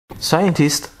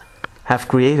Scientists have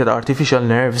created artificial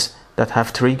nerves that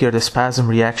have triggered a spasm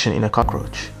reaction in a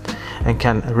cockroach and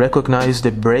can recognize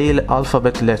the Braille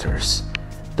alphabet letters.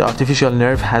 The artificial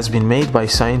nerve has been made by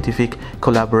scientific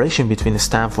collaboration between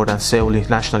Stanford and Seoul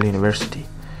National University.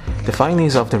 The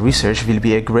findings of the research will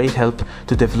be a great help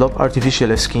to develop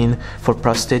artificial skin for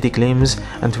prosthetic limbs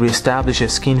and to re-establish a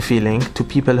skin feeling to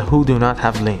people who do not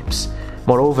have limbs.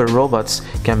 Moreover, robots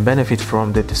can benefit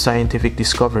from the scientific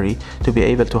discovery to be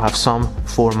able to have some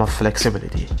form of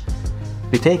flexibility.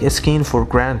 We take a skin for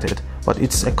granted, but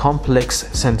it's a complex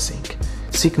sensing,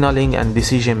 signaling and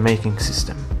decision-making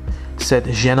system, said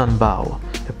Zhenan Bao,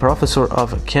 a professor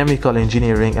of chemical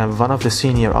engineering and one of the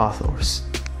senior authors.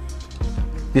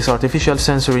 This artificial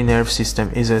sensory nerve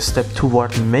system is a step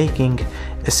toward making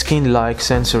a skin-like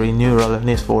sensory neural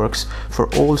networks for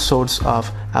all sorts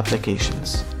of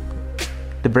applications.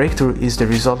 The breakthrough is the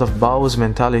result of Bao's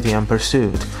mentality and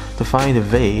pursuit to find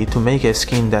a way to make a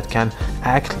skin that can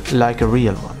act like a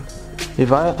real one.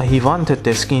 He wanted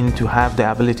the skin to have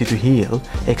the ability to heal,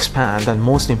 expand, and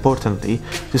most importantly,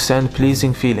 to send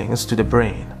pleasing feelings to the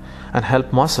brain and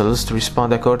help muscles to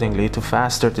respond accordingly to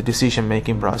faster the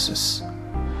decision-making process.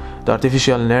 The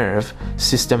artificial nerve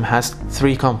system has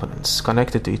three components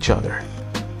connected to each other.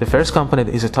 The first component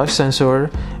is a touch sensor,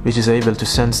 which is able to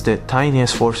sense the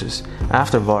tiniest forces.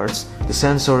 Afterwards, the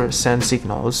sensor sends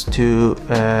signals to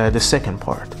the second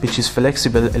part, which is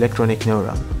flexible electronic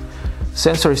neuron.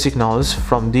 Sensory signals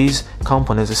from these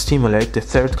components stimulate the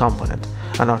third component,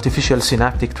 an artificial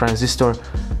synaptic transistor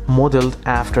modeled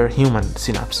after human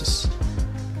synapses.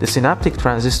 The synaptic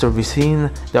transistor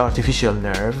within the artificial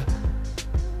nerve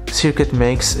circuit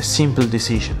makes simple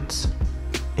decisions.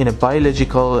 In a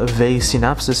biological way,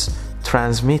 synapses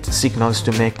transmit signals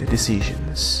to make the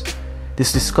decisions.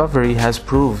 This discovery has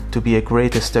proved to be a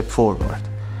great step forward,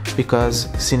 because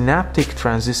synaptic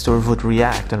transistor would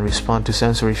react and respond to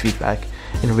sensory feedback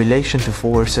in relation to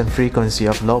force and frequency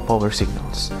of low power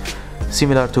signals,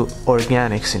 similar to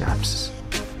organic synapses.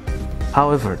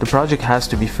 However, the project has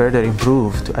to be further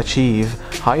improved to achieve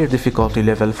higher difficulty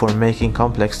level for making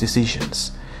complex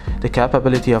decisions. The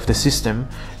capability of the system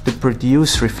to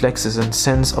produce reflexes and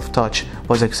sense of touch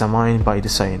was examined by the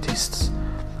scientists.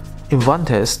 In one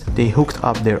test, they hooked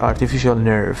up their artificial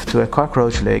nerve to a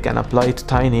cockroach leg and applied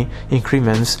tiny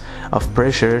increments of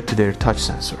pressure to their touch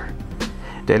sensor.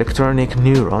 The electronic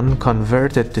neuron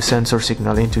converted the sensor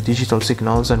signal into digital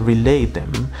signals and relayed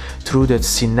them through the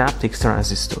synaptic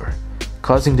transistor,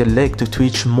 causing the leg to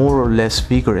twitch more or less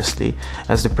vigorously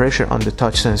as the pressure on the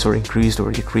touch sensor increased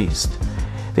or decreased.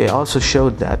 They also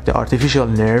showed that the artificial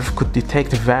nerve could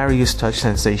detect various touch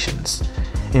sensations.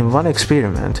 In one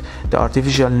experiment, the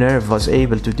artificial nerve was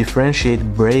able to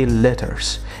differentiate Braille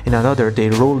letters. In another, they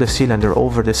rolled a cylinder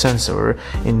over the sensor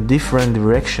in different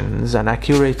directions and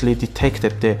accurately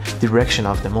detected the direction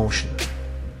of the motion.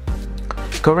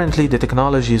 Currently, the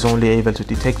technology is only able to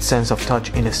detect sense of touch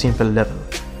in a simple level.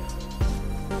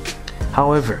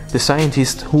 However, the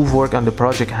scientists who work on the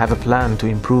project have a plan to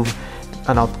improve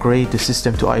and upgrade the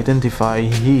system to identify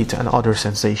heat and other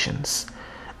sensations,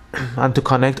 and to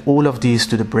connect all of these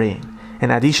to the brain.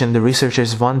 In addition, the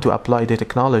researchers want to apply the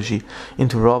technology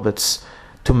into robots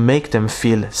to make them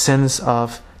feel sense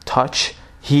of touch,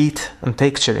 heat, and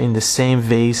texture in the same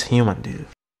ways humans do.